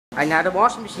Alright, now the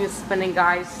washing machine is spinning,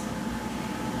 guys.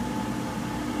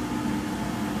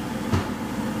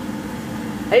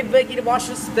 Hey, Biggie, the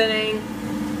washing is spinning.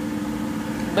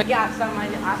 But yeah, I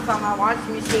saw my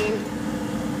washing machine.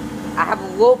 I have a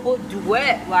Whirlpool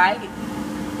Duet, right?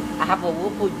 I have a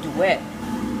Whirlpool Duet.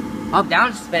 Up,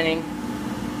 down, spinning.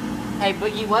 Hey,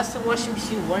 Biggie, what's the washing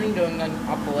machine running during an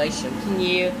operation? Can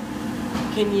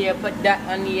you put that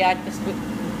on the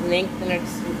link in the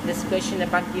description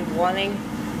about the warning?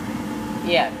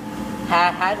 Yeah.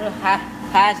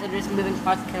 Hazardous moving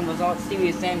parts can result in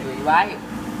serious injury, right?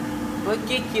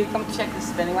 Boogie, you come check the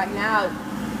spinning right now.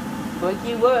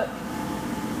 Boogie, look.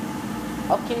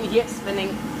 Oh, can you hear it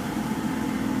spinning?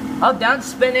 Oh, down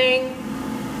spinning.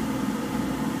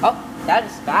 Oh, that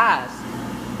is fast.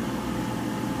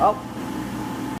 Oh.